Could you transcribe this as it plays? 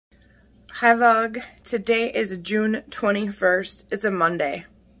Hi vlog, today is June 21st, it's a Monday.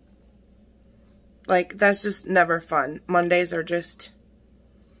 Like, that's just never fun. Mondays are just,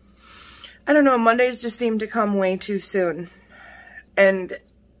 I don't know, Mondays just seem to come way too soon. And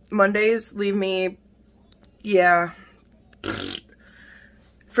Mondays leave me, yeah,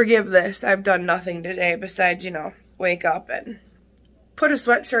 forgive this, I've done nothing today besides, you know, wake up and put a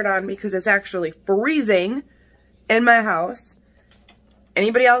sweatshirt on because it's actually freezing in my house.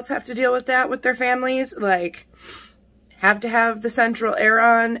 Anybody else have to deal with that with their families? Like, have to have the central air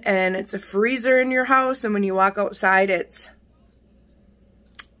on and it's a freezer in your house, and when you walk outside it's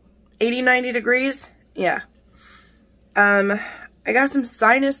 80, 90 degrees? Yeah. I got some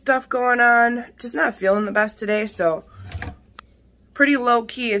sinus stuff going on. Just not feeling the best today, so pretty low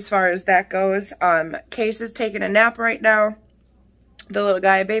key as far as that goes. Case is taking a nap right now. The little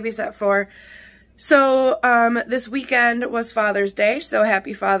guy I babysat for. So, this weekend was Father's Day, so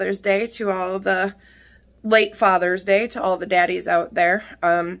happy Father's Day to all the late Father's Day, to all the daddies out there.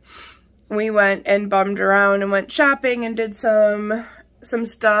 We went and bummed around and went shopping and did some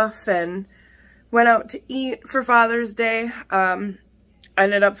stuff and went out to eat for Father's Day. I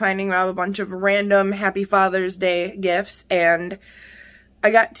ended up finding Rob a bunch of random Happy Father's Day gifts, and I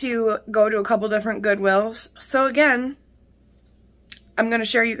got to go to a couple different Goodwills. So again, I'm going to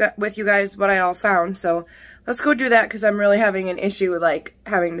share with you guys what I all found. So let's go do that because I'm really having an issue with like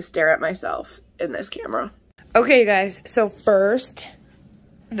having to stare at myself in this camera. Okay, you guys. So first,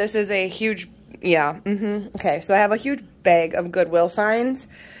 this is a huge, okay, so I have a huge bag of Goodwill finds.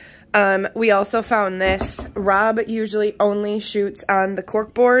 We also found this. Rob usually only shoots on the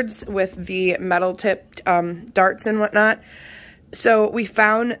cork boards with the metal tipped darts and whatnot. So we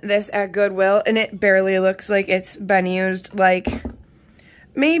found this at Goodwill and it barely looks like it's been used. Like,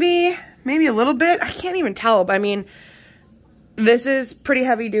 maybe a little bit. I can't even tell. But I mean, this is pretty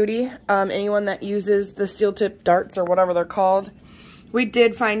heavy duty. Anyone that uses the steel tip darts or whatever they're called. We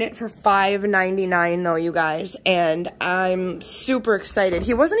did find it for $5.99 though, you guys. And I'm super excited.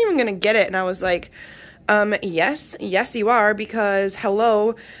 He wasn't even going to get it. And I was like, yes you are. Because,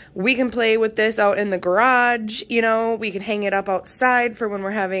 hello, we can play with this out in the garage. You know, we can hang it up outside for when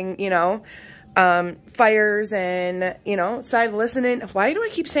we're having, you know, fires and, you know, side listening. Why do I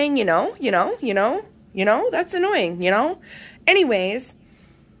keep saying, you know, that's annoying, you know? Anyways,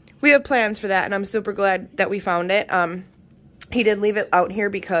 we have plans for that and I'm super glad that we found it. He did leave it out here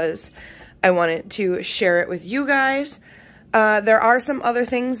because I wanted to share it with you guys. There are some other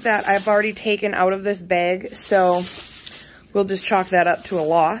things that I've already taken out of this bag, so we'll just chalk that up to a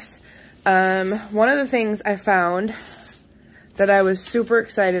loss. One of the things I found that I was super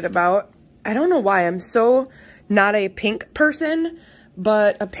excited about, I don't know why, I'm so not a pink person,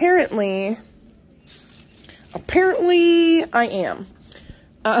 but apparently I am.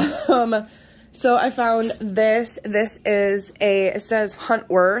 So I found this. This is it says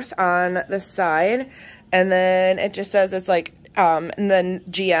Huntworth on the side, and then it just says it's like, and then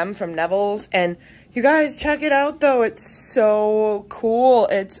GM from Neville's, and you guys check it out though, it's so cool.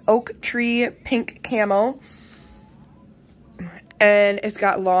 It's oak tree pink camo. And it's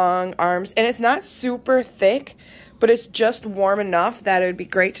got long arms, and it's not super thick, but it's just warm enough that it would be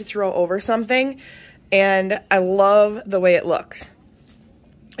great to throw over something, and I love the way it looks.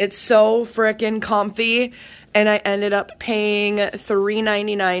 It's so freaking comfy, and I ended up paying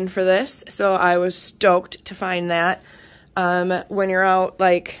 $3.99 for this, so I was stoked to find that. When you're out,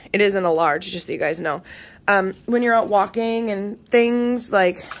 like, it isn't a large, just so you guys know. When you're out walking and things,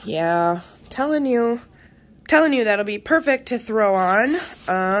 like, yeah, telling you that'll be perfect to throw on.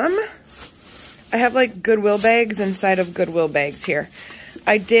 I have like Goodwill bags inside of Goodwill bags here.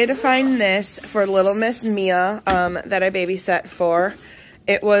 I did find this for little Miss Mia that I babysat for.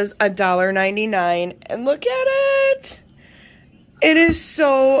 It was $1.99 and look at it. It is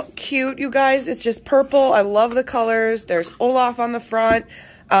so cute, you guys. It's just purple. I love the colors. There's Olaf on the front.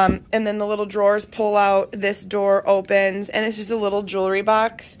 And then the little drawers pull out. This door opens and it's just a little jewelry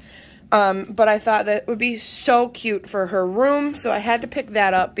box. But I thought that would be so cute for her room, so I had to pick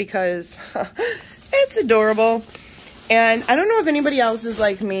that up because it's adorable. And I don't know if anybody else is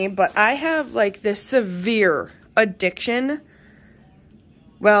like me, but I have like this severe addiction.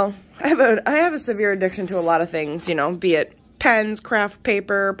 Well, I have a severe addiction to a lot of things, you know, be it pens, craft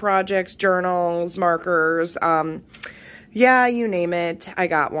paper, projects, journals, markers, yeah, you name it, I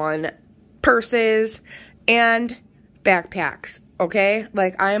got one. Purses and backpacks. Okay,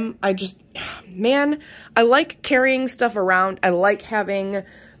 like man, I like carrying stuff around. I like having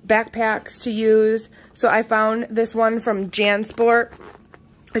backpacks to use. So I found this one from JanSport.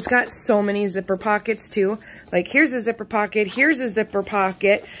 It's got so many zipper pockets too. Like here's a zipper pocket, here's a zipper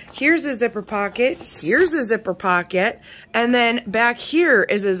pocket, here's a zipper pocket, here's a zipper pocket, and then back here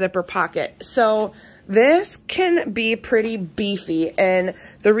is a zipper pocket. So this can be pretty beefy, and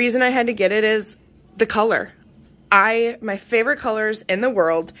the reason I had to get it is the color. My favorite colors in the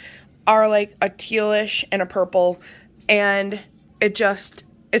world are like a tealish and a purple, and it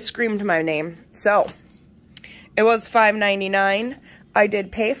screamed my name. So it was $5.99. I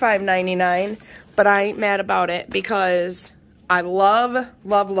did pay $5.99, but I ain't mad about it because I love,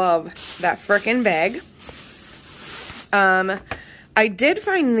 love, love that frickin' bag. I did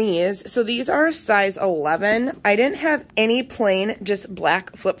find these. So these are a size 11. I didn't have any plain, just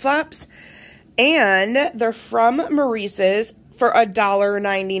black flip-flops. And they're from Maurice's for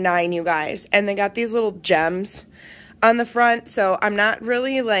 $1.99, you guys. And they got these little gems on the front. So I'm not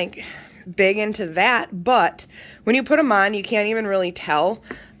really like big into that, but when you put them on, you can't even really tell.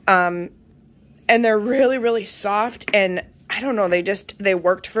 And they're really, really soft, and I don't know, they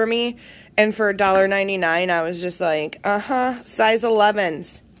worked for me. And for $1.99, I was just like, size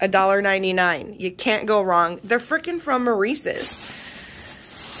 11s, $1.99. You can't go wrong. They're freaking from Maurice's.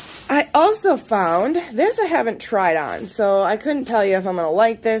 I also found this. I haven't tried on, so I couldn't tell you if I'm gonna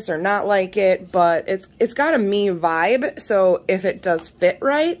like this or not like it, but it's got a me vibe, so if it does fit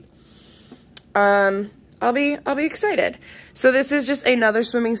right, I'll be excited. So this is just another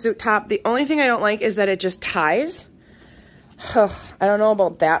swimming suit top. The only thing I don't like is that it just ties. I don't know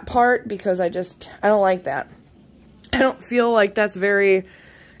about that part because I don't like that. I don't feel like that's very,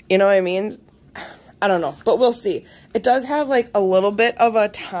 you know what I mean? I don't know, but we'll see. It does have like a little bit of a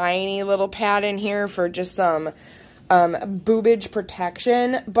tiny little pad in here for just some boobage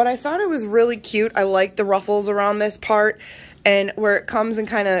protection, but I thought it was really cute. I like the ruffles around this part and where it comes and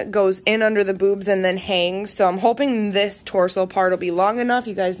kind of goes in under the boobs and then hangs. So I'm hoping this torso part will be long enough.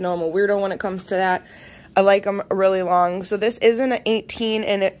 You guys know I'm a weirdo when it comes to that. I like them really long. So this isn't an 18,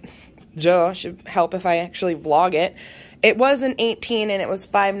 and it should help if I actually vlog it. It was an 18 and it was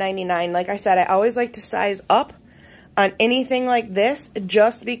 $5.99. Like I said, I always like to size up on anything like this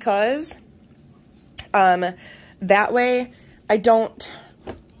just because that way I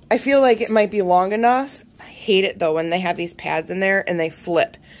feel like it might be long enough. I hate it though when they have these pads in there and they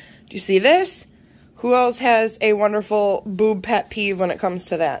flip. Do you see this? Who else has a wonderful boob pet peeve when it comes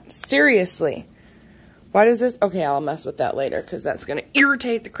to that? Seriously. Why does this? Okay, I'll mess with that later because that's going to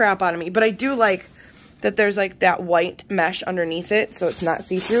irritate the crap out of me. But I do like that there's like that white mesh underneath it, so it's not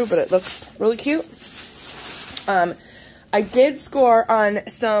see-through, but it looks really cute. I did score on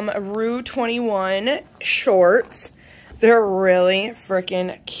some Rue 21 shorts. They're really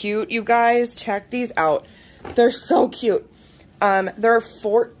freaking cute, you guys. Check these out. They're so cute. There are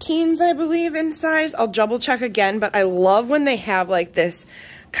 14s, I believe, in size. I'll double check again, but I love when they have like this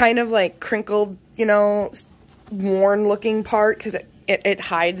kind of like crinkled, you know, worn looking part because it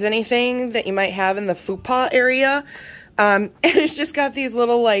hides anything that you might have in the fupa area. And it's just got these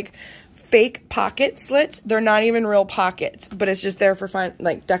little like fake pocket slits. They're not even real pockets, but it's just there for fun,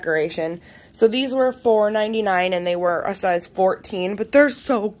 like decoration. So these were $4.99 and they were a size 14, but they're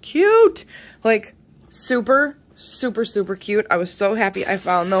so cute. Like super, super, super cute. I was so happy I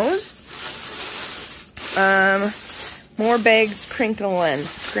found those. More bags crinkling.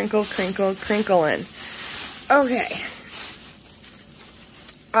 Crinkle, crinkle, crinkling. Okay.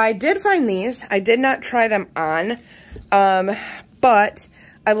 I did find these. I did not try them on. But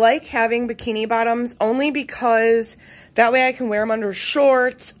I like having bikini bottoms only because that way I can wear them under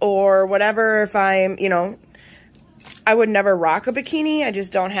shorts or whatever if I'm, you know, I would never rock a bikini. I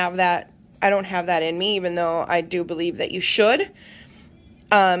just don't have that. I don't have that in me, even though I do believe that you should.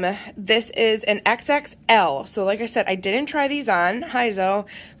 This is an XXL. So like I said, I didn't try these on. Hi, Zoe.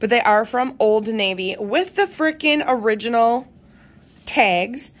 But they are from Old Navy with the freaking original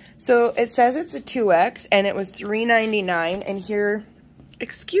tags. So it says it's a 2X and it was $3.99. And here,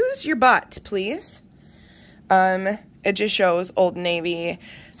 excuse your butt, please. It just shows Old Navy.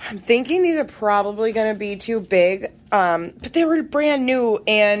 I'm thinking these are probably going to be too big. But they were brand new.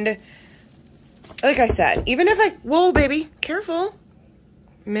 And like I said, even if whoa, baby, careful.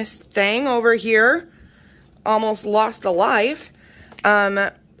 Miss Thing over here almost lost a life.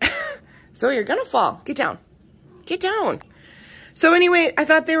 So you're gonna fall. Get down. Get down. So anyway, I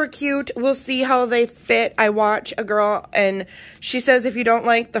thought they were cute. We'll see how they fit. I watch a girl and she says if you don't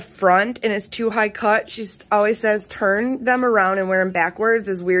like the front and it's too high cut, she always says turn them around and wear them backwards,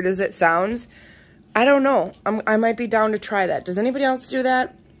 as weird as it sounds. I don't know. I might be down to try that. Does anybody else do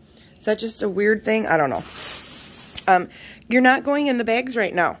that? Is that just a weird thing? I don't know. You're not going in the bags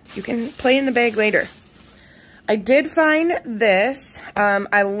right now. You can play in the bag later. I did find this.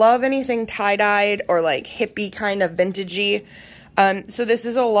 I love anything tie-dyed or like hippie kind of vintagey. So this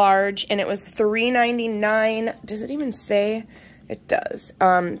is a large, and it was $3.99. Does it even say? It does.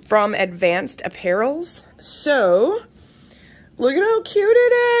 From Advanced Apparels. So, look at how cute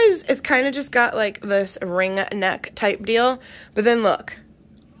it is. It's kind of just got like this ring neck type deal. But then look.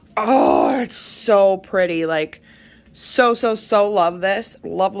 Oh, it's so pretty. Like, so love this.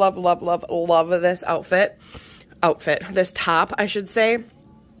 Love this outfit. This top, I should say.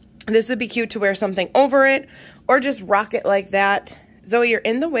 This would be cute to wear something over it, or just rock it like that. Zoe, you're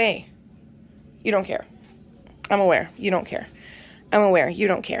in the way. You don't care. I'm aware. You don't care. I'm aware. You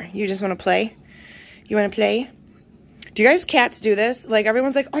don't care. You just want to play? You want to play? Do you guys cats do this? Like,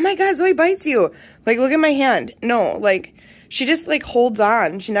 everyone's like, oh my God, Zoe bites you. Like, look at my hand. No, like, she just, like, holds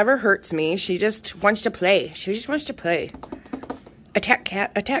on. She never hurts me. She just wants to play. She just wants to play. Attack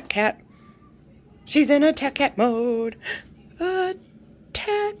cat. Attack cat. She's in attack cat mode.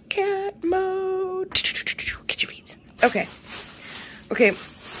 Attack cat mode. Get your feet. Okay. Okay.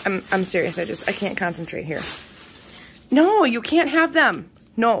 I'm serious. I can't concentrate here. No, you can't have them.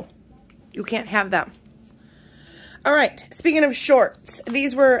 No, you can't have them. All right. Speaking of shorts,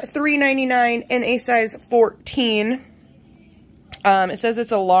 these were $3.99 in a size 14. It says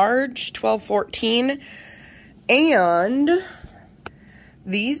it's a large, 12-14, and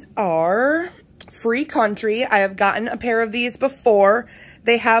these are Free Country. I have gotten a pair of these before.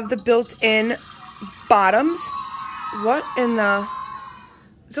 They have the built-in bottoms. What in the...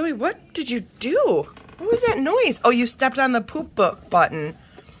 Zoe, what did you do? What was that noise? Oh, you stepped on the poop book button.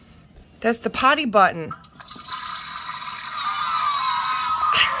 That's the potty button.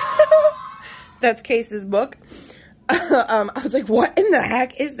 That's Case's book. I was like, what in the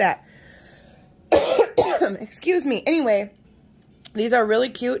heck is that? Excuse me. Anyway, these are really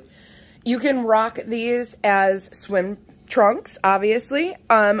cute. You can rock these as swim trunks, obviously,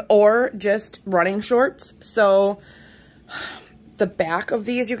 or just running shorts. So the back of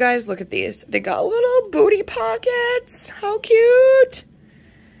these, you guys, look at these. They got little booty pockets. How cute.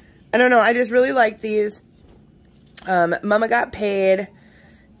 I don't know. I just really like these. Mama got paid,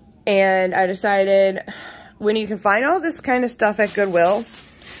 and I decided when you can find all this kind of stuff at Goodwill,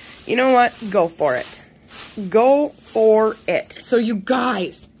 you know what? Go for it. Go for it. So you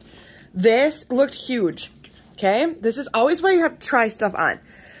guys, this looked huge, okay? This is always why you have to try stuff on.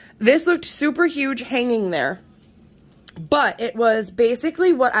 This looked super huge hanging there, but it was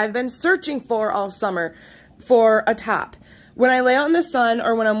basically what I've been searching for all summer for a top. When I lay out in the sun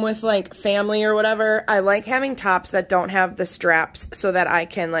or when I'm with like family or whatever, I like having tops that don't have the straps so that I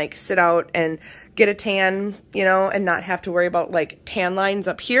can like sit out and get a tan, you know, and not have to worry about like tan lines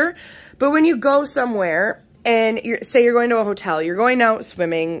up here. But when you go somewhere and say you're going to a hotel, you're going out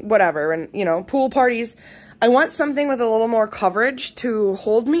swimming, whatever, and you know, pool parties, I want something with a little more coverage to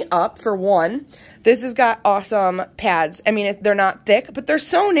hold me up, for one. This has got awesome pads. I mean, they're not thick, but they're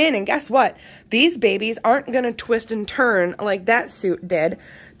sewn in, and guess what? These babies aren't going to twist and turn like that suit did.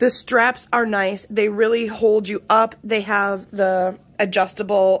 The straps are nice. They really hold you up. They have the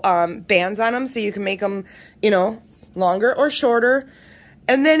adjustable bands on them, so you can make them, you know, longer or shorter.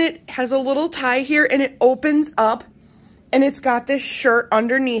 And then it has a little tie here, and it opens up, and it's got this shirt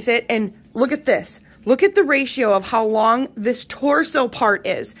underneath it, and look at this. Look at the ratio of how long this torso part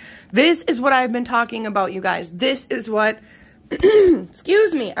is. This is what I've been talking about, you guys. This is what,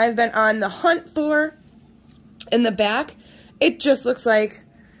 excuse me, I've been on the hunt for. In the back, it just looks like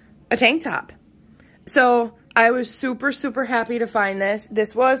a tank top. So I was super, super happy to find this.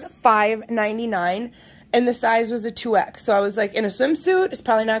 This was $5.99, and the size was a 2X. So I was like, in a swimsuit, it's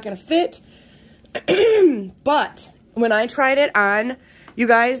probably not going to fit. But when I tried it on, you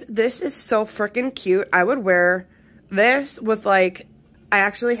guys, this is so freaking cute. I would wear this with like, I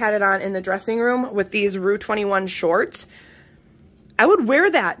actually had it on in the dressing room with these Rue 21 shorts. I would wear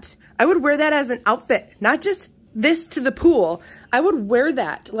that. I would wear that as an outfit, not just this to the pool. I would wear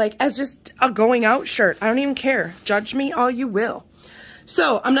that like as just a going out shirt. I don't even care. Judge me all you will.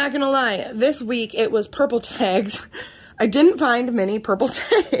 So I'm not going to lie. This week it was purple tags. I didn't find many purple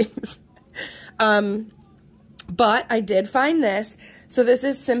tags. But I did find this. So this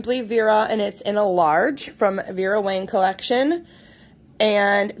is Simply Vera, and it's in a large from Vera Wang collection.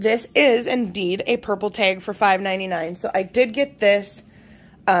 And this is indeed a purple tag for $5.99. So I did get this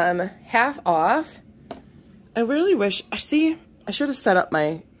half off. I really wish, I should have set up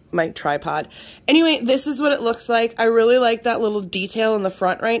my tripod. Anyway, this is what it looks like. I really like that little detail in the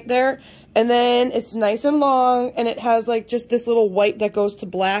front right there. And then it's nice and long, and it has like just this little white that goes to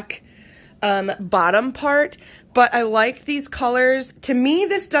black bottom part. But I like these colors. To me,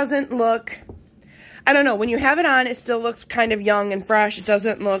 this doesn't look, I don't know. When you have it on, it still looks kind of young and fresh. It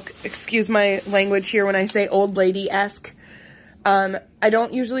doesn't look, excuse my language here when I say old lady-esque. I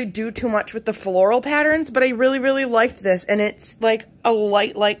don't usually do too much with the floral patterns, but I really, really liked this. And it's like a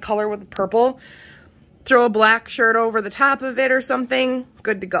light color with purple. Throw a black shirt over the top of it or something.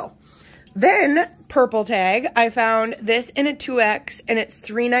 Good to go. Then, purple tag. I found this in a 2X, and it's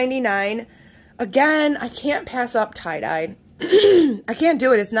 $3.99. Again, I can't pass up tie-dye. I can't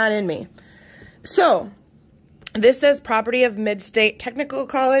do it. It's not in me. So, this says property of Mid-State Technical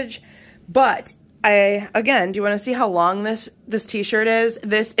College, but again, do you want to see how long this t-shirt is?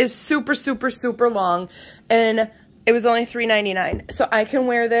 This is super, super, super long, and it was only $3.99. So I can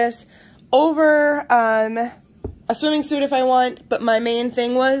wear this over a swimming suit if I want, but my main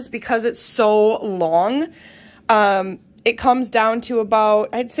thing was because it's so long, it comes down to about,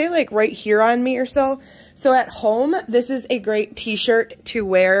 I'd say like right here on me or so. So at home, this is a great t-shirt to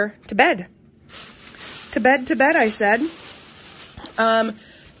wear to bed. To bed, I said.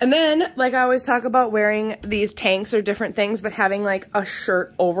 And then, like I always talk about wearing these tanks or different things, but having like a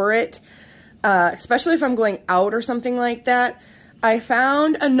shirt over it, especially if I'm going out or something like that. I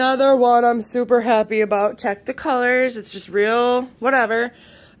found another one I'm super happy about. Check the colors. It's just real, whatever.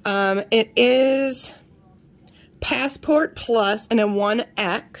 It is Passport Plus in a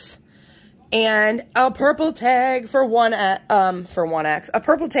 1X. And a purple tag for 1X. A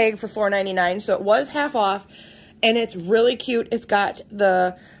purple tag for $4.99. So it was half off. And it's really cute. It's got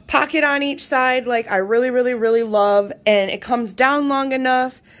the pocket on each side, like I really, really, really love. And it comes down long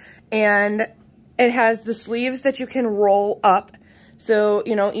enough. And it has the sleeves that you can roll up. So,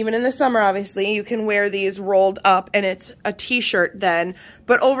 you know, even in the summer, obviously, you can wear these rolled up. And it's a t-shirt then.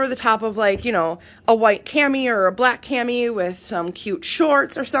 But over the top of, like, you know, a white cami or a black cami with some cute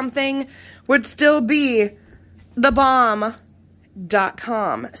shorts or something would still be the bomb.com.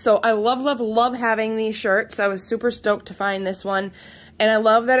 So I love having these shirts. I was super stoked to find this one. And I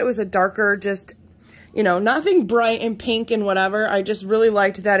love that it was a darker, just, you know, nothing bright and pink and whatever. I just really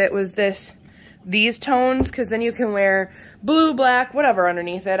liked that it was these tones, because then you can wear blue, black, whatever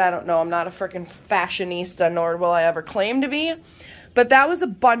underneath it. I don't know. I'm not a freaking fashionista, nor will I ever claim to be. But that was a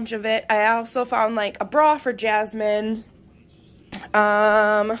bunch of it. I also found like a bra for Jasmine.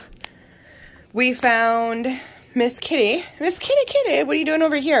 We found Miss Kitty. Miss Kitty, what are you doing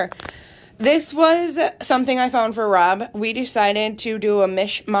over here? This was something I found for Rob. We decided to do a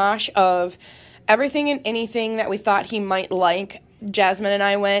mishmash of everything and anything that we thought he might like. Jasmine and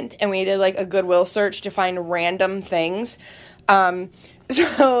I went and we did like a Goodwill search to find random things.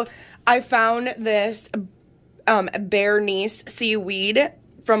 So I found this Bear Niece seaweed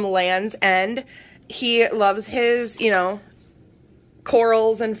from Land's End. He loves his, you know,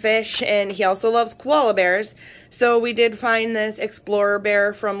 corals and fish, and he also loves koala bears. So we did find this explorer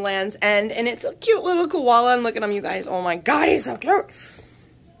bear from Land's End, and it's a cute little koala. And look at him, you guys. Oh my god, he's so cute.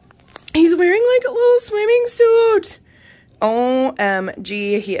 He's wearing like a little swimming suit.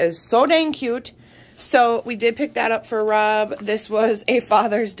 OMG, he is so dang cute. So we did pick that up for Rob. This was a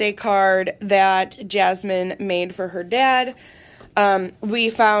Father's Day card that Jasmine made for her dad. We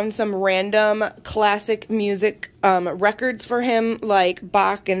found some random classic music records for him, like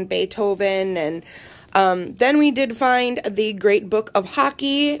Bach and Beethoven. And then we did find the Great Book of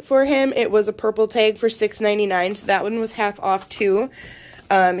Hockey for him. It was a purple tag for $6.99, so that one was half off too.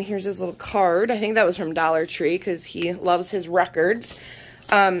 Here's his little card. I think that was from Dollar Tree because he loves his records.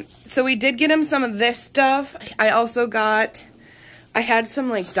 So we did get him some of this stuff. I had some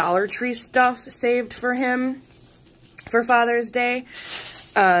like Dollar Tree stuff saved for him for Father's Day.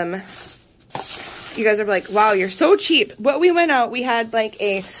 You guys are like, wow, you're so cheap. But we went out. We had like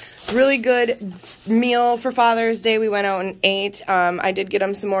a really good meal for Father's Day. We went out and ate. I did get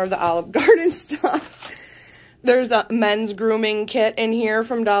him some more of the Olive Garden stuff. There's a men's grooming kit in here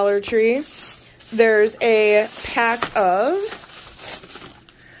from Dollar Tree. There's a pack of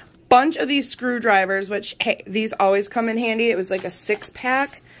bunch of these screwdrivers, which, hey, these always come in handy. It was like a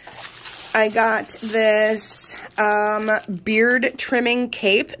 6-pack. I got this beard trimming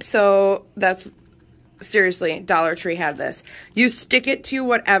cape. So that's, seriously, Dollar Tree had this. You stick it to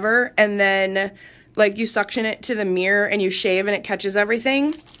whatever, and then, like, you suction it to the mirror, and you shave, and it catches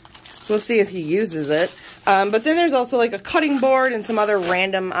everything. We'll see if he uses it. But then there's also like a cutting board and some other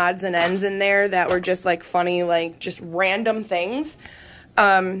random odds and ends in there that were just like funny, like just random things.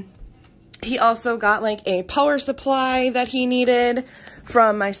 He also got like a power supply that he needed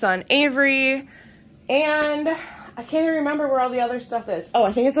from my son Avery. And I can't even remember where all the other stuff is. Oh,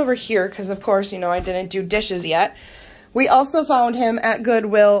 I think it's over here because of course, you know, I didn't do dishes yet. We also found him at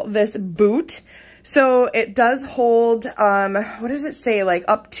Goodwill this boot. So it does hold, what does it say? Like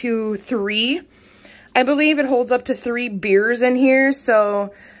up to 3. I believe it holds up to 3 beers in here,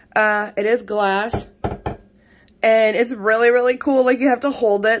 so it is glass. And it's really, really cool. Like, you have to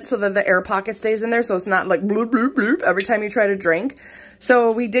hold it so that the air pocket stays in there, so it's not like bloop, bloop, bloop every time you try to drink.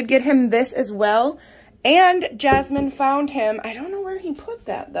 So we did get him this as well. And Jasmine found him, I don't know where he put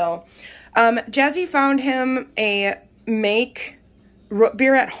that, though. Jazzy found him a make root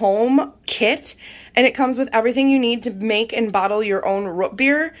beer at home kit, and it comes with everything you need to make and bottle your own root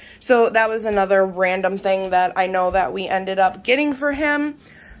beer. So that was another random thing that I know that we ended up getting for him.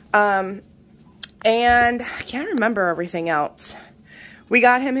 And I can't remember everything else. We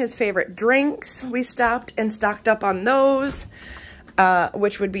got him his favorite drinks. We stopped and stocked up on those,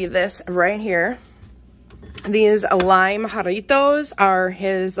 which would be this right here. These lime jarritos are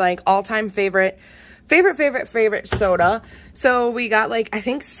his, like, all-time favorite soda. So we got, like, I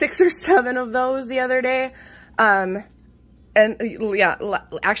think 6 or 7 of those the other day. And yeah,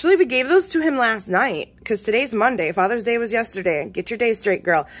 actually we gave those to him last night because today's Monday. Father's Day was yesterday. Get your day straight,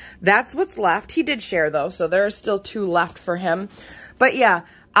 girl. That's what's left. He did share though, so there are still 2 left for him. But yeah,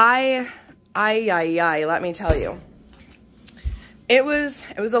 let me tell you. It was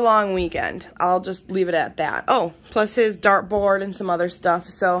a long weekend. I'll just leave it at that. Oh, plus his dartboard and some other stuff.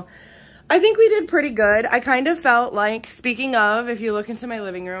 So I think we did pretty good. I kind of felt like, speaking of, if you look into my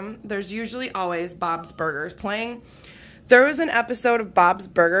living room, there's usually always Bob's Burgers playing. There was an episode of Bob's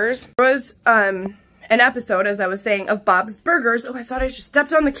Burgers. There was an episode, as I was saying, of Bob's Burgers. Oh, I thought I just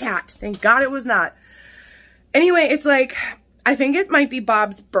stepped on the cat. Thank God it was not. Anyway, it's like, I think it might be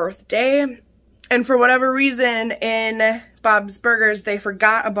Bob's birthday. And for whatever reason, in Bob's Burgers, they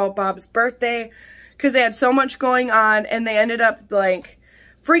forgot about Bob's birthday because they had so much going on, and they ended up, like,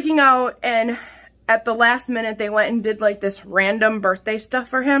 freaking out. And at the last minute, they went and did, like, this random birthday stuff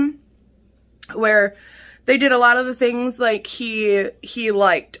for him where they did a lot of the things like he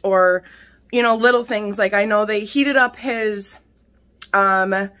liked, or, you know, little things. Like, I know they heated up his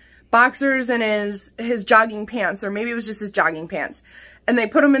boxers and his jogging pants, or maybe it was just his jogging pants, and they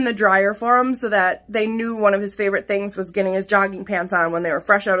put them in the dryer for him so that they knew one of his favorite things was getting his jogging pants on when they were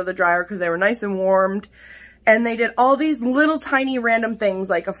fresh out of the dryer because they were nice and warmed. And they did all these little tiny random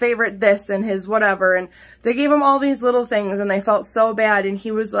things, like a favorite this and his whatever, and they gave him all these little things, and they felt so bad. And he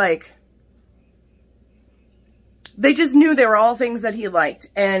was like, they just knew they were all things that he liked,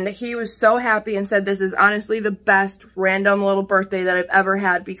 and he was so happy and said, this is honestly the best random little birthday that I've ever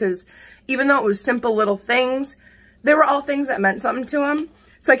had, because even though it was simple little things, they were all things that meant something to him.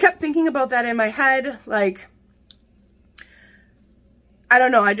 So I kept thinking about that in my head, like, I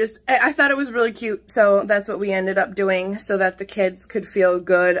don't know, I thought it was really cute, so that's what we ended up doing so that the kids could feel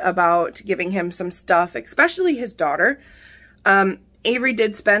good about giving him some stuff, especially his daughter. Avery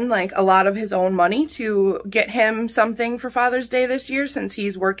did spend, like, a lot of his own money to get him something for Father's Day this year since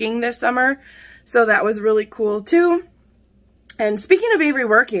he's working this summer. So that was really cool, too. And speaking of Avery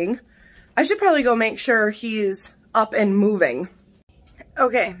working, I should probably go make sure he's up and moving.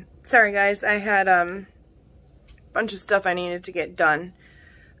 Okay, sorry, guys. I had a bunch of stuff I needed to get done.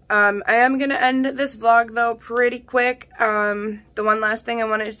 I am going to end this vlog, though, pretty quick. The one last thing I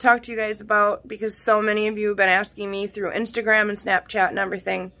wanted to talk to you guys about, because so many of you have been asking me through Instagram and Snapchat and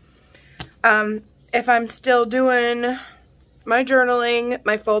everything, if I'm still doing my journaling,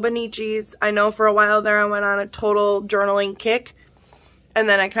 my FAUXBONICHIs. I know for a while there I went on a total journaling kick, and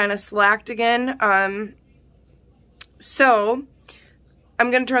then I kind of slacked again. So I'm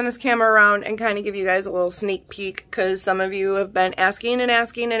going to turn this camera around and kind of give you guys a little sneak peek, because some of you have been asking and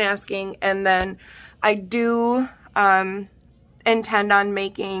asking and asking, and then I do intend on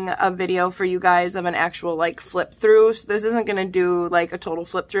making a video for you guys of an actual, like, flip through. So this isn't going to do, like, a total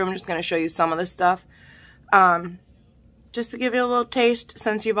flip through. I'm just going to show you some of the stuff, just to give you a little taste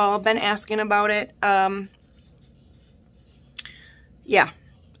since you've all been asking about it. Yeah,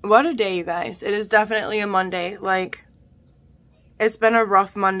 what a day, you guys. It is definitely a Monday. Like, it's been a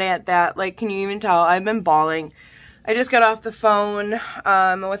rough Monday at that. Like, can you even tell? I've been bawling. I just got off the phone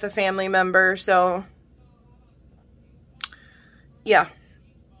with a family member, so yeah.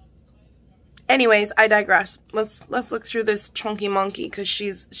 Anyways, I digress. Let's look through this chunky monkey, because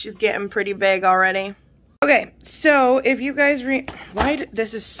she's getting pretty big already. Okay, so if you guys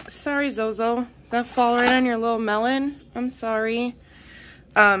sorry, Zozo. That fall right on your little melon. I'm sorry.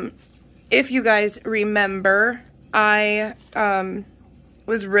 If you guys remember, I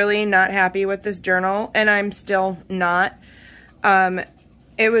was really not happy with this journal, and I'm still not.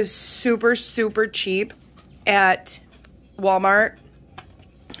 It was super, super cheap at Walmart.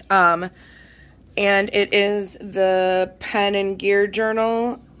 And it is the Pen and Gear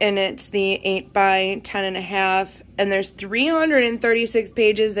journal, and it's the 8 by 10.5, and there's 336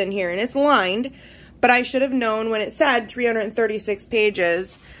 pages in here, and it's lined, But I should have known when it said 336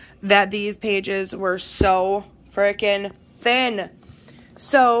 pages that these pages were so freaking thin.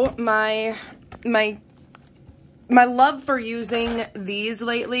 So my love for using these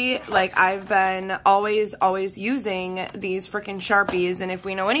lately, like I've been always using these freaking Sharpies. And if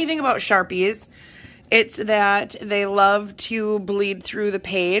we know anything about Sharpies, it's that they love to bleed through the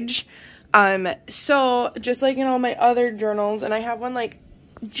page. So just like in all my other journals, and I have one like,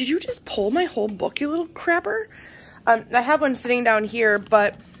 did you just pull my whole book, you little crapper? I have one sitting down here,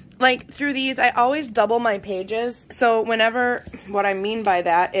 but like through these, I always double my pages. So whenever, what I mean by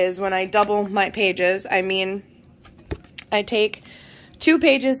that is when I double my pages, I mean, I take 2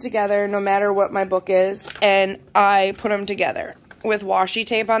 pages together, no matter what my book is, and I put them together with washi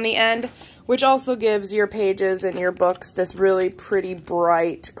tape on the end, which also gives your pages and your books this really pretty,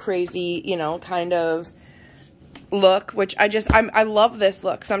 bright, crazy, you know, kind of look, which I love this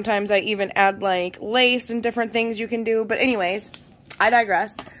look. Sometimes I even add like lace and different things you can do, but anyways, I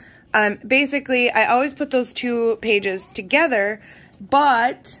digress. Basically, I always put those 2 pages together,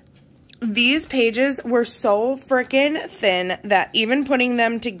 but these pages were so freaking thin that even putting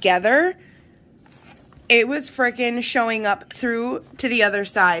them together, it was freaking showing up through to the other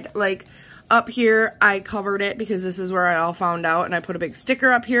side. Like up here, I covered it because this is where I all found out, and I put a big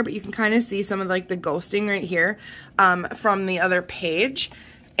sticker up here, but you can kind of see some of like the ghosting right here from the other page.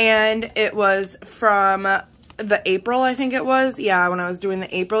 And it was from the April, I think it was. Yeah, when I was doing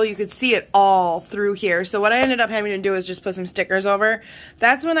the April, you could see it all through here. So what I ended up having to do is just put some stickers over.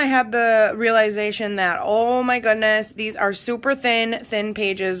 That's when I had the realization that, oh my goodness, these are super thin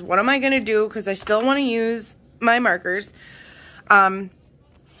pages. What am I going to do? Because I still want to use my markers.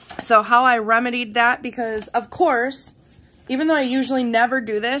 So how I remedied that, because of course, even though I usually never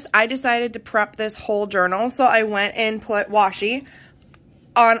do this, I decided to prep this whole journal. So I went and put washi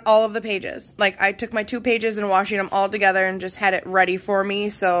on all of the pages. Like I took my 2 pages and washed them all together and just had it ready for me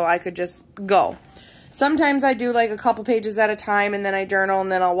so I could just go. Sometimes I do like a couple pages at a time and then I journal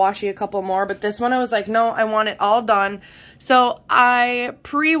and then I'll washi a couple more. But this one I was like, no, I want it all done. So I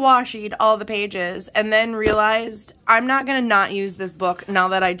pre-washied all the pages and then realized I'm not going to not use this book now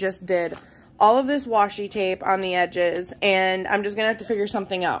that I just did all of this washi tape on the edges, and I'm just going to have to figure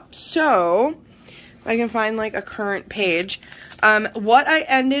something out. So if I can find like a current page. What I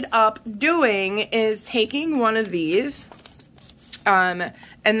ended up doing is taking one of these, and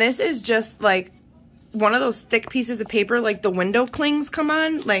this is just like one of those thick pieces of paper like the window clings come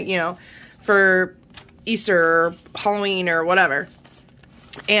on, like, you know, for Easter or Halloween or whatever.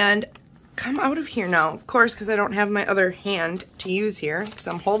 And come out of here now, of course, because I don't have my other hand to use here because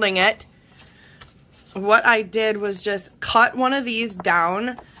I'm holding it. What I did was just cut one of these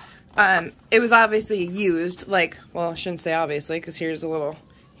down. It was obviously used, like, well, I shouldn't say obviously, because here's a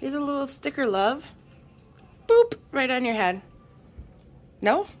little sticker, love. Boop, right on your head.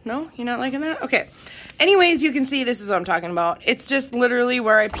 No, you're not liking that? Okay. Anyways, you can see this is what I'm talking about. It's just literally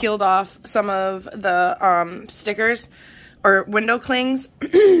where I peeled off some of the stickers or window clings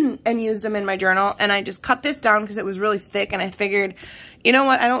and used them in my journal. And I just cut this down because it was really thick, and I figured, you know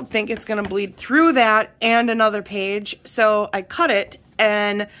what, I don't think it's going to bleed through that and another page. So I cut it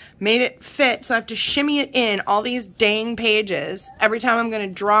and made it fit, so I have to shimmy it in all these dang pages every time I'm going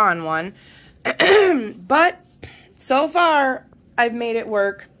to draw on one. But so far, I've made it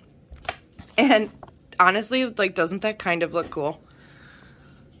work, and honestly, like, doesn't that kind of look cool?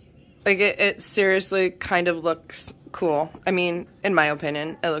 Like, it seriously kind of looks cool. I mean, in my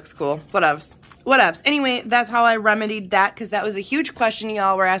opinion, it looks cool. Whatevs. Anyway, that's how I remedied that, because that was a huge question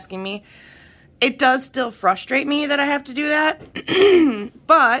y'all were asking me. It does still frustrate me that I have to do that,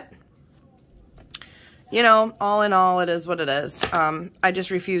 but, you know, all in all, it is what it is. I just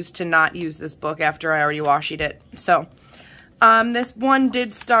refused to not use this book after I already washied it. So, this one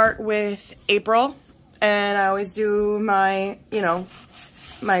did start with April, and I always do my, you know,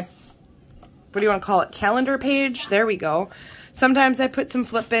 my, what do you want to call it, calendar page? There we go. Sometimes I put some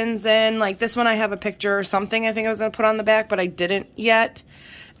flip-ins in, like this one I have a picture or something I think I was going to put on the back, but I didn't yet.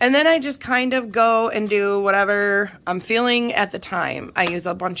 And then I just kind of go and do whatever I'm feeling at the time. I use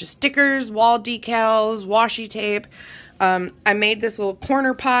a bunch of stickers, wall decals, washi tape. I made this little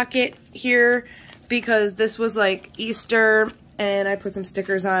corner pocket here because this was like Easter, and I put some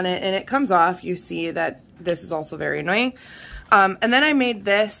stickers on it, and it comes off. You see that this is also very annoying. And then I made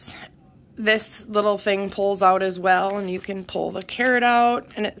this. This little thing pulls out as well, and you can pull the carrot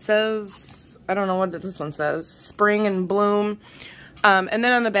out, and it says, I don't know what this one says, spring and bloom. And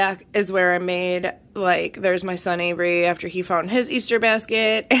then on the back is where I made, like, there's my son Avery after he found his Easter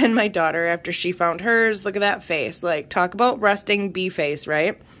basket, and my daughter after she found hers. Look at that face. Like, talk about resting bee face,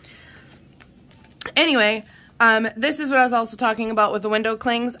 right? Anyway, this is what I was also talking about with the window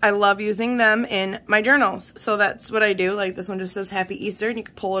clings. I love using them in my journals. So that's what I do. Like this one just says Happy Easter, and you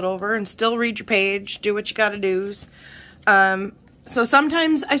can pull it over and still read your page, do what you gotta do. So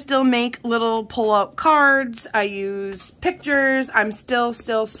sometimes I still make little pull-out cards. I use pictures. I'm still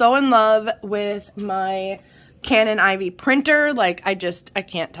so in love with my Canon Ivy printer. Like I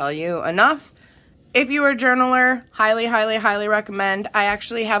can't tell you enough. If you are a journaler, highly recommend. I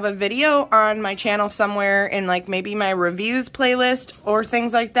actually have a video on my channel somewhere in like maybe my reviews playlist or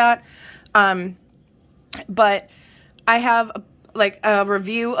things like that. But I have like a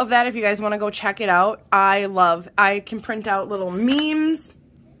review of that if you guys want to go check it out. I can print out little memes.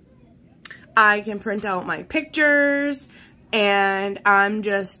 I can print out my pictures. And I'm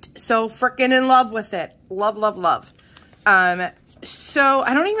just so freaking in love with it. Love. So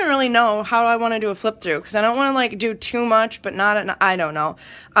I don't even really know how I want to do a flip through because I don't want to like do too much, but I don't know.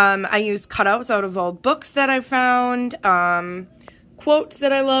 I use cutouts out of old books that I found, quotes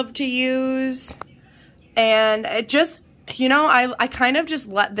that I love to use, and it just, you know, I kind of just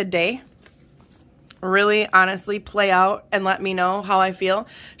let the day really honestly play out and let me know how I feel.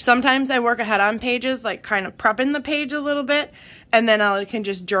 Sometimes I work ahead on pages, like kind of prepping the page a little bit, and then I can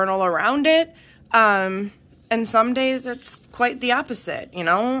just journal around it. And some days it's quite the opposite, you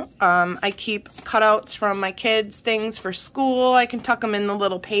know. I keep cutouts from my kids' things for school. I can tuck them in the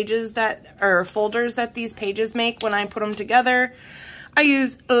little pages or folders that these pages make when I put them together. I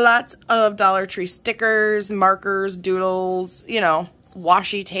use lots of Dollar Tree stickers, markers, doodles, you know,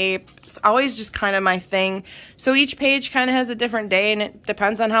 washi tape. It's always just kind of my thing. So each page kind of has a different day, and it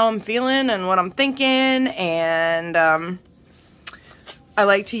depends on how I'm feeling and what I'm thinking. And I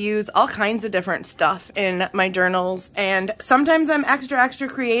like to use all kinds of different stuff in my journals, and sometimes I'm extra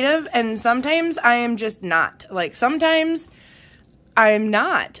creative, and sometimes I am just not. Like, sometimes I'm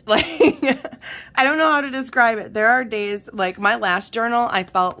not. Like, I don't know how to describe it. There are days, like my last journal, I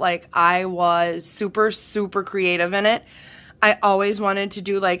felt like I was super creative in it. I always wanted to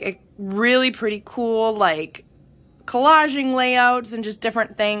do, like, a really pretty cool, like, collaging layouts and just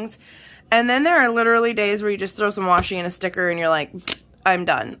different things. And then there are literally days where you just throw some washi and a sticker, and you're like, I'm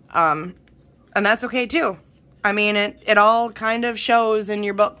done. And that's okay too. I mean, it all kind of shows in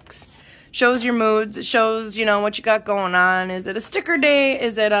your books. Shows your moods. It shows, you know, what you got going on. Is it a sticker day?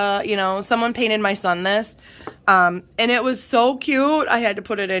 Is it you know, someone painted my son this. And it was so cute. I had to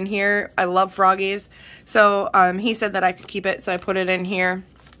put it in here. I love froggies. So, he said that I could keep it, so I put it in here.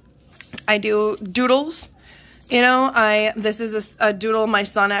 I do doodles. You know, this is a doodle my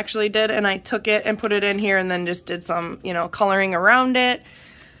son actually did, and I took it and put it in here and then just did some, you know, coloring around it.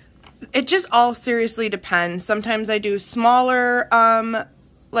 It just all seriously depends. Sometimes I do smaller,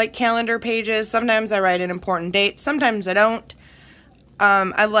 like calendar pages. Sometimes I write an important date. Sometimes I don't.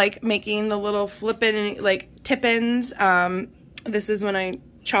 I like making the little flippin', like, tip-ins. This is when I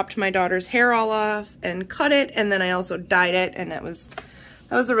chopped my daughter's hair all off and cut it, and then I also dyed it, and that was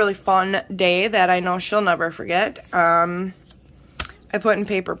a really fun day that I know she'll never forget. I put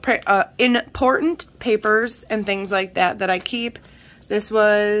in important papers and things like that I keep. This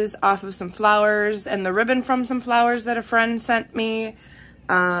was off of some flowers and the ribbon from some flowers that a friend sent me.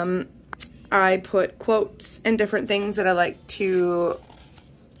 I put quotes and different things that I like to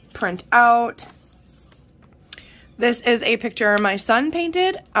print out. This is a picture my son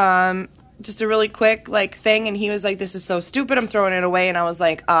painted. Just a really quick, like, thing, and he was like, this is so stupid, I'm throwing it away, and I was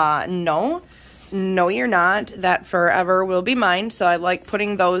like, no, you're not. That forever will be mine, so I like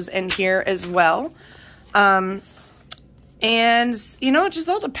putting those in here as well. And, you know, it just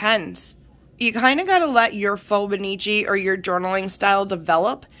all depends. You kind of got to let your FAUXBONICHI or your journaling style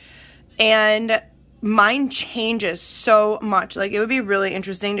develop, and mine changes so much. Like, it would be really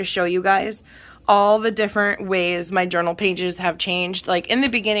interesting to show you guys all the different ways my journal pages have changed. Like, in the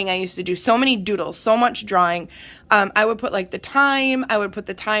beginning, I used to do so many doodles, so much drawing. I would put, like, the time. I would put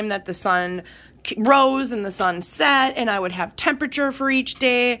the time that the sun rose and the sun set, and I would have temperature for each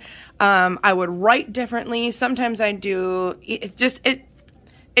day. I would write differently. Sometimes I do.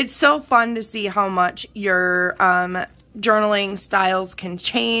 It's so fun to see how much your journaling styles can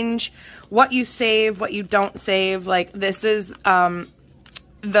change. What you save, what you don't save. Like, this is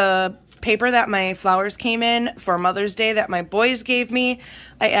the paper that my flowers came in for Mother's Day that my boys gave me.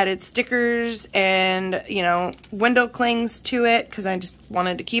 I added stickers and, you know, window clings to it because I just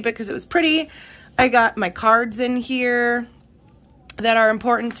wanted to keep it because it was pretty. I got my cards in here that are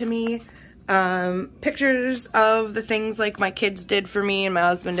important to me. Pictures of the things like my kids did for me and my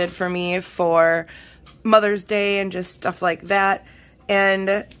husband did for me for Mother's Day and just stuff like that.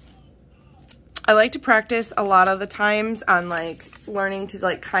 And I like to practice a lot of the times on, like, learning to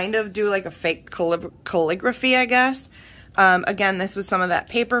like kind of do like a fake calligraphy, I guess. Again, this was some of that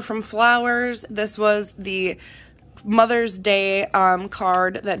paper from Flowers. This was the Mother's Day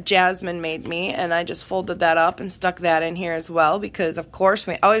card that Jasmine made me, and I just folded that up and stuck that in here as well because, of course,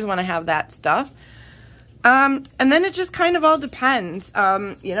 we always want to have that stuff. And then it just kind of all depends.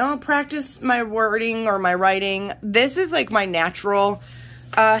 You know, practice my wording or my writing. This is like my natural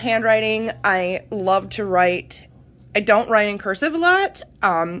handwriting. I love to write. I don't write in cursive a lot.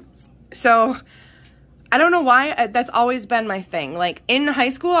 So I don't know why. That's always been my thing. Like in high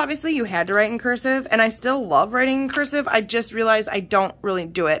school, obviously you had to write in cursive, and I still love writing in cursive. I just realized I don't really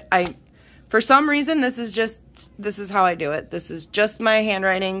do it. For some reason, this is how I do it. This is just my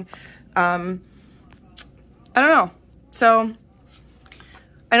handwriting. I don't know. So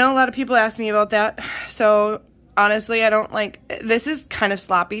I know a lot of people ask me about that. So honestly, I don't like, this is kind of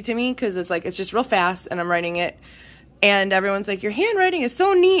sloppy to me because it's like, it's just real fast and I'm writing it. And everyone's like, your handwriting is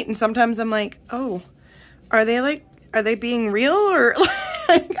so neat. And sometimes I'm like, oh, are they being real? Or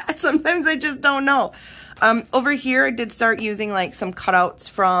like, sometimes I just don't know. Over here, I did start using like some cutouts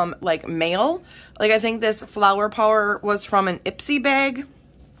from like mail. Like I think this Flower Power was from an Ipsy bag.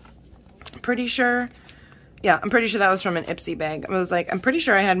 Pretty sure. Yeah, I'm pretty sure that was from an Ipsy bag. I was like, I'm pretty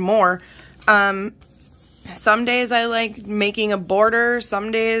sure I had more. Some days I like making a border.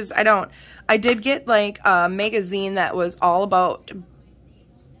 Some days I don't. I did get like a magazine that was all about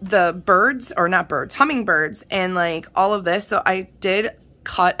the birds, or not birds, hummingbirds, and like all of this. So I did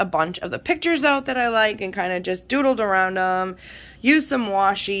cut a bunch of the pictures out that I like and kind of just doodled around them, used some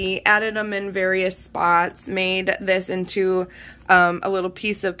washi, added them in various spots, made this into a little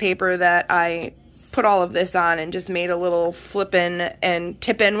piece of paper that I put all of this on and just made a little flippin' and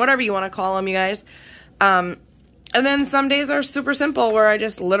tippin', whatever you want to call them, you guys. And then some days are super simple where I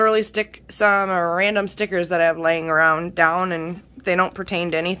just literally stick some random stickers that I have laying around down and they don't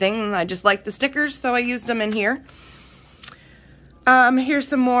pertain to anything. I just like the stickers, so I used them in here. Here's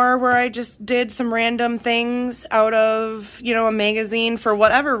some more where I just did some random things out of, you know, a magazine. For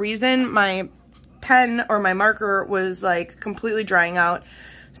whatever reason, my pen or my marker was like completely drying out.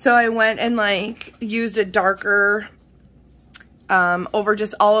 So I went and like used a darker over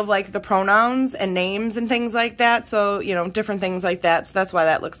just all of like the pronouns and names and things like that. So, you know, different things like that. So that's why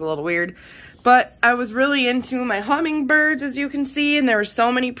that looks a little weird. But I was really into my hummingbirds, as you can see, and there were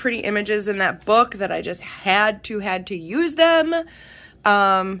so many pretty images in that book that I just had to use them.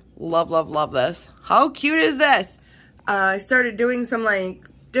 Love this. How cute is this? I started doing some like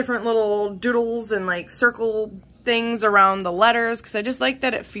different little doodles and like circle things around the letters because I just like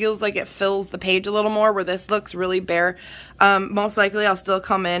that it feels like it fills the page a little more, where this looks really bare. Most likely I'll still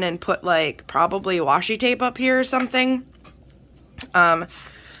come in and put like probably washi tape up here or something.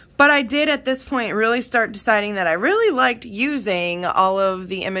 But I did at this point really start deciding that I really liked using all of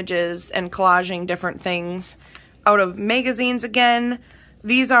the images and collaging different things out of magazines again.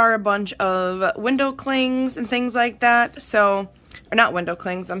 These are a bunch of window clings and things like that. So, or not window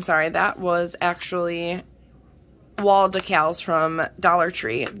clings, I'm sorry. That was actually wall decals from Dollar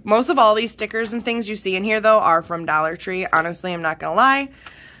Tree. Most of all these stickers and things you see in here, though, are from Dollar Tree. Honestly, I'm not gonna lie.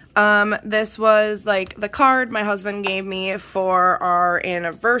 This was like the card my husband gave me for our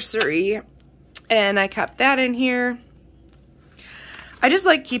anniversary, and I kept that in here. I just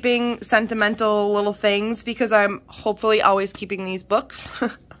like keeping sentimental little things because I'm hopefully always keeping these books.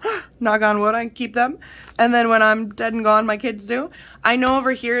 Knock on wood, I keep them. And then when I'm dead and gone, my kids do. I know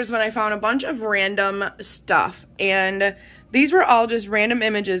over here is when I found a bunch of random stuff. And these were all just random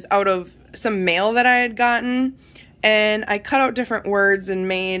images out of some mail that I had gotten. And I cut out different words and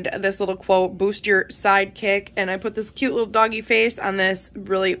made this little quote, boost your sidekick. And I put this cute little doggy face on this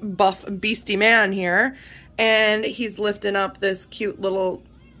really buff beastie man here. And he's lifting up this cute little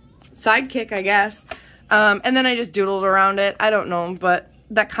sidekick, I guess. And then I just doodled around it. I don't know, but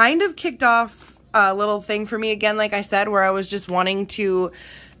that kind of kicked off a little thing for me again, like I said, where I was just wanting to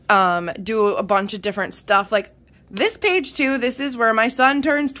do a bunch of different stuff. Like this page too, this is where my son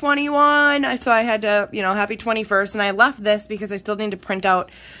turns 21. So I had to, you know, happy 21st. And I left this because I still need to print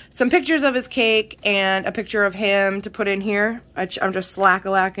out some pictures of his cake and a picture of him to put in here. I'm just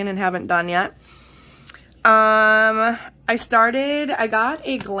slack-a-lacking and haven't done yet. I got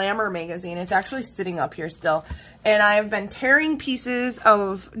a Glamour magazine. It's actually sitting up here still. And I've been tearing pieces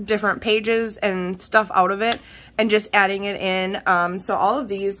of different pages and stuff out of it and just adding it in. So all of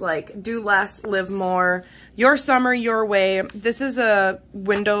these, like, do less, live more, your summer, your way. This is a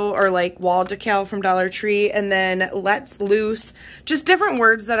window or, like, wall decal from Dollar Tree. And then let's loose. Just different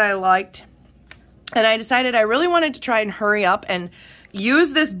words that I liked. And I decided I really wanted to try and hurry up and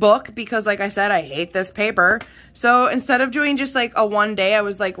use this book because, like I said, I hate this paper. So instead of doing just like a one day, I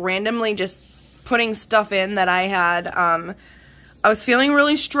was like randomly just putting stuff in that I had. I was feeling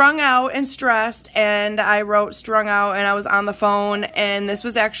really strung out and stressed, and I wrote strung out, and I was on the phone, and this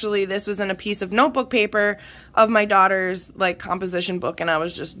was in a piece of notebook paper of my daughter's like composition book, and I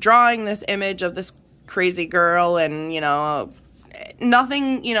was just drawing this image of this crazy girl, and you know,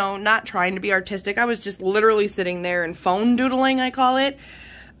 nothing, you know, not trying to be artistic. I was just literally sitting there and phone doodling, I call it.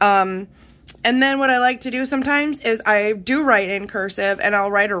 And then what I like to do sometimes is I do write in cursive, and I'll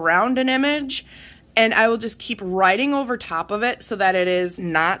write around an image, and I will just keep writing over top of it so that it is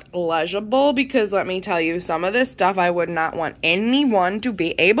not legible, because let me tell you, some of this stuff I would not want anyone to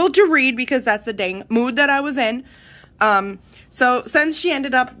be able to read, because that's the dang mood that I was in. So since she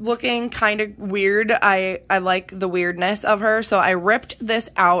ended up looking kind of weird, I like the weirdness of her, so I ripped this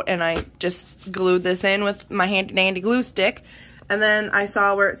out and I just glued this in with my handy-dandy glue stick. And then I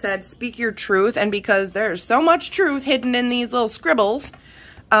saw where it said, speak your truth, and because there's so much truth hidden in these little scribbles,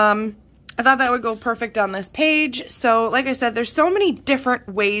 I thought that would go perfect on this page. So like I said, there's so many different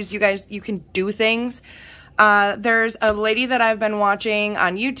ways you can do things. There's a lady that I've been watching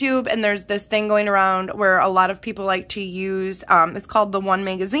on YouTube, and there's this thing going around where a lot of people like to use, it's called the One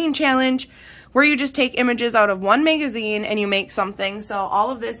Magazine Challenge, where you just take images out of one magazine and you make something. So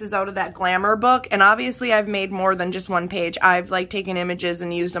all of this is out of that Glamour book, and obviously I've made more than just one page. I've like taken images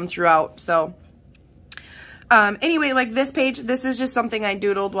and used them throughout, so... anyway, like this page, this is just something I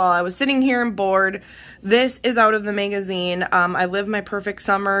doodled while I was sitting here and bored. This is out of the magazine. I live my perfect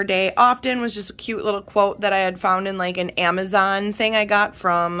summer day often was just a cute little quote that I had found in like an Amazon thing I got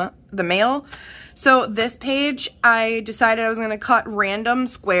from the mail. So this page, I decided I was going to cut random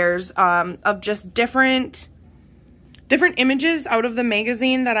squares of just different images out of the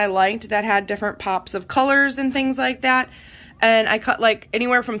magazine that I liked that had different pops of colors and things like that. And I cut like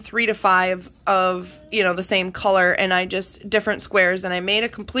anywhere from 3 to 5 of, you know, the same color, and I just different squares, and I made a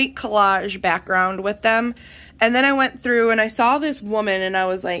complete collage background with them. And then I went through and I saw this woman, and I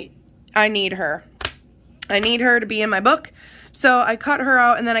was like, I need her. I need her to be in my book. So I cut her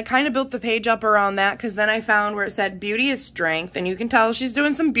out, and then I kind of built the page up around that, because then I found where it said beauty is strength, and you can tell she's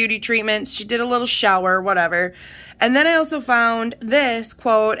doing some beauty treatments. She did a little shower, whatever. And then I also found this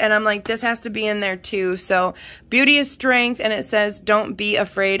quote, and I'm like, this has to be in there too. So beauty is strength, and it says, don't be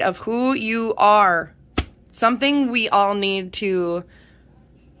afraid of who you are. Something we all need to,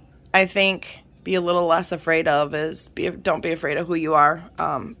 I think, be a little less afraid of is don't be afraid of who you are.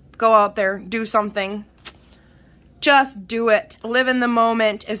 Go out there, do something. Just do it. Live in the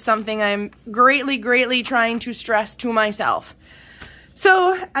moment is something I'm greatly, greatly trying to stress to myself.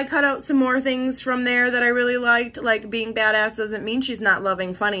 So I cut out some more things from there that I really liked, like being badass doesn't mean she's not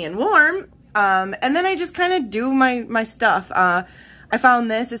loving, funny, and warm. And then I just kind of do my stuff. I found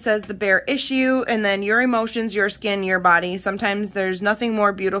this. It says the bare issue, and then your emotions, your skin, your body. Sometimes there's nothing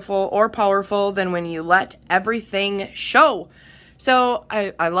more beautiful or powerful than when you let everything show. So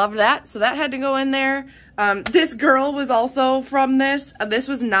I love that. So that had to go in there. This girl was also from this. This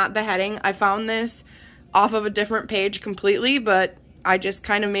was not the heading. I found this off of a different page completely, but I just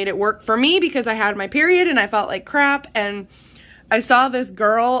kind of made it work for me because I had my period and I felt like crap. And I saw this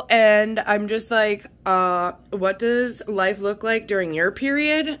girl and I'm just like, what does life look like during your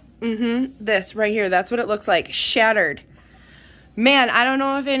period? This right here. That's what it looks like. Shattered. Man, I don't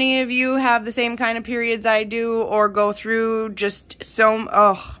know if any of you have the same kind of periods I do or go through just so,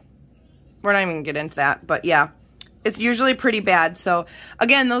 we're not even gonna get into that, but yeah, it's usually pretty bad. So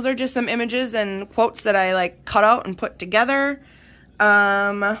again, those are just some images and quotes that I like cut out and put together.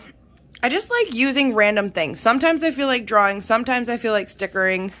 I just like using random things. Sometimes I feel like drawing, sometimes I feel like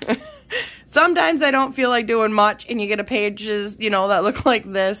stickering. Sometimes I don't feel like doing much and you get a pages, you know, that look like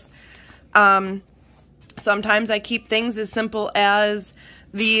this. Sometimes I keep things as simple as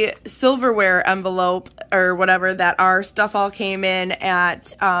the silverware envelope or whatever that our stuff all came in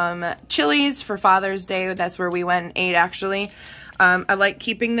at Chili's for Father's Day. That's where we went and ate, actually. I like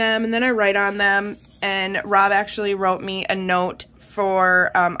keeping them, and then I write on them. And Rob actually wrote me a note for,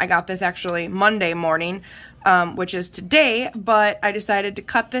 I got this actually Monday morning, which is today, but I decided to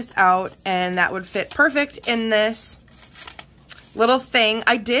cut this out, and that would fit perfect in this little thing.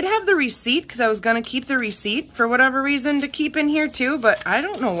 I did have the receipt because I was going to keep the receipt for whatever reason to keep in here too, but I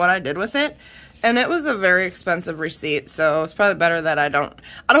don't know what I did with it. And it was a very expensive receipt, so it's probably better that I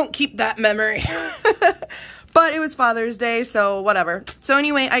don't keep that memory. But it was Father's Day, so whatever. So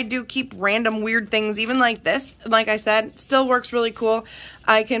anyway, I do keep random weird things, even like this. Like I said, still works really cool.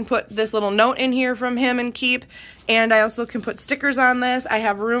 I can put this little note in here from him and keep. And I also can put stickers on this. I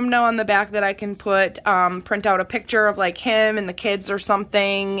have room now on the back that I can put, print out a picture of like him and the kids or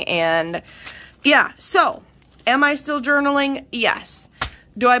something. And yeah, so am I still journaling? Yes.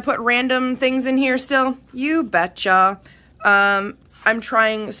 Do I put random things in here still? You betcha. I'm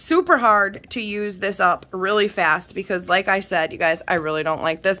trying super hard to use this up really fast because like I said, you guys, I really don't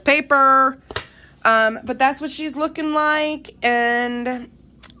like this paper. But that's what she's looking like. And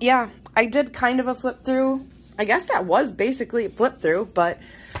yeah, I did kind of a flip through. I guess that was basically a flip through, but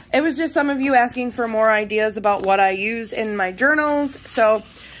it was just some of you asking for more ideas about what I use in my journals. So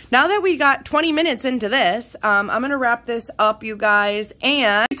now that we got 20 minutes into this, I'm going to wrap this up, you guys,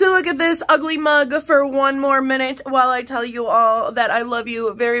 and to look at this ugly mug for one more minute while I tell you all that I love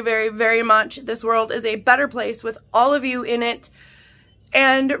you very, very, very much. This world is a better place with all of you in it.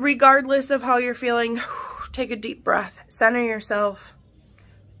 And regardless of how you're feeling, take a deep breath, center yourself,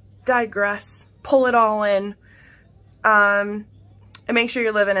 digress, pull it all in, and make sure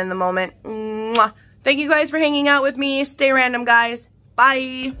you're living in the moment. Mwah. Thank you guys for hanging out with me. Stay random, guys.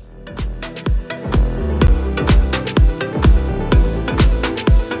 Bye.